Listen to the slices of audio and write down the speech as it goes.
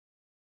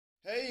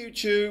Hey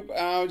YouTube,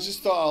 I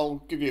just thought I'll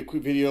give you a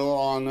quick video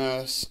on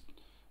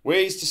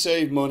ways to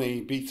save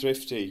money, be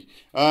thrifty.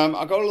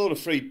 I got a load of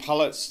free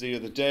pallets the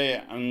other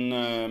day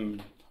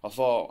and I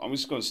thought I'm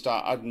just going to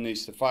start adding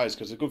these to fires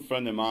because a good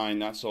friend of mine,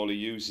 that's all he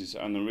uses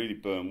and they really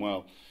burn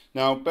well.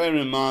 Now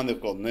bearing in mind they've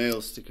got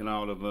nails sticking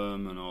out of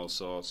them and all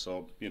sorts,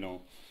 so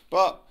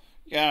but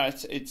yeah,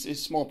 it's a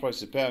small price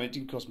to pay. It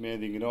didn't cost me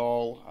anything at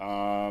all.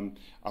 I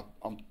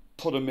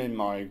put them in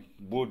my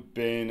wood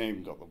bin. I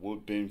even got the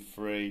wood bin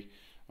free.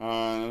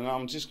 And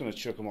I'm just going to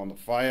chuck them on the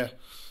fire.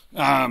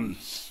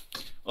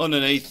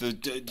 Underneath,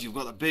 you've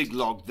got the big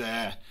log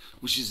there,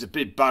 which is a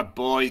big bad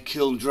boy,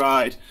 kiln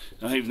dried.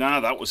 And even now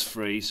that was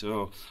free,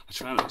 so I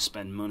try not to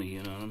spend money,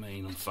 you know what I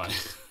mean, on fire.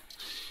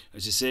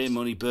 As you say,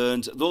 money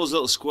burns. Those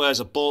little squares,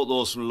 I bought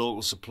those from a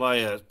local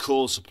supplier,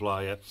 coal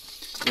supplier.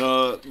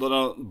 But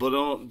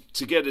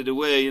to get it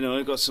away,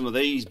 I got some of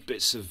these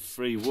bits of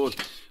free wood.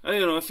 And,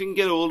 if you can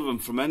get hold of them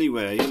from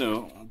anywhere,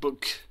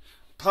 but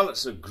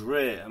pallets are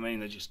great. I mean,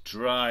 they're just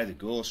dry, they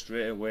go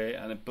straight away,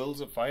 and it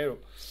builds a fire up.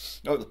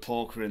 Got the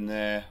poker in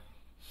there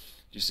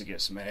just to get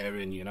some air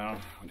in, when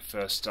it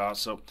first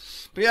starts up.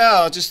 But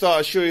yeah, I just thought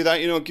I'd show you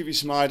that, give you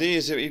some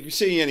ideas. If you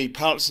see any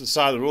pallets on the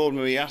side of the road,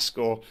 maybe ask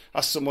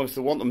someone if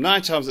they want them.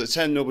 9 times out of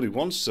 10, nobody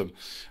wants them.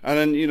 And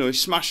then, you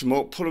smash them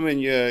up, put them in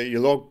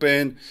your log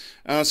bin,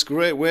 and it's a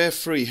great way,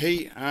 free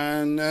heat,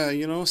 and,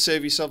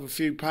 save yourself a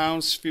few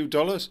pounds, a few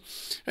dollars.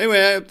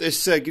 Anyway, I hope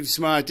this gives you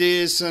some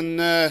ideas,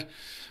 and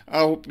I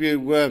hope you,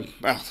 well,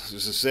 as I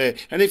say,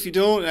 and if you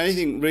don't,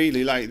 anything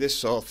really like this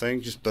sort of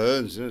thing just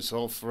burns, it's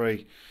all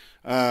free,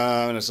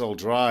 and it's all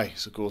dry,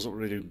 so it goes up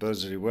really,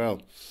 burns really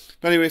well.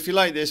 But anyway, if you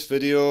like this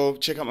video,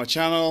 check out my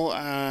channel,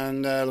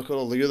 and look at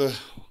all the other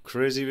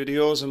crazy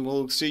videos, and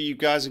we'll see you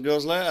guys and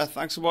girls later.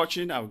 Thanks for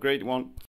watching, have a great one.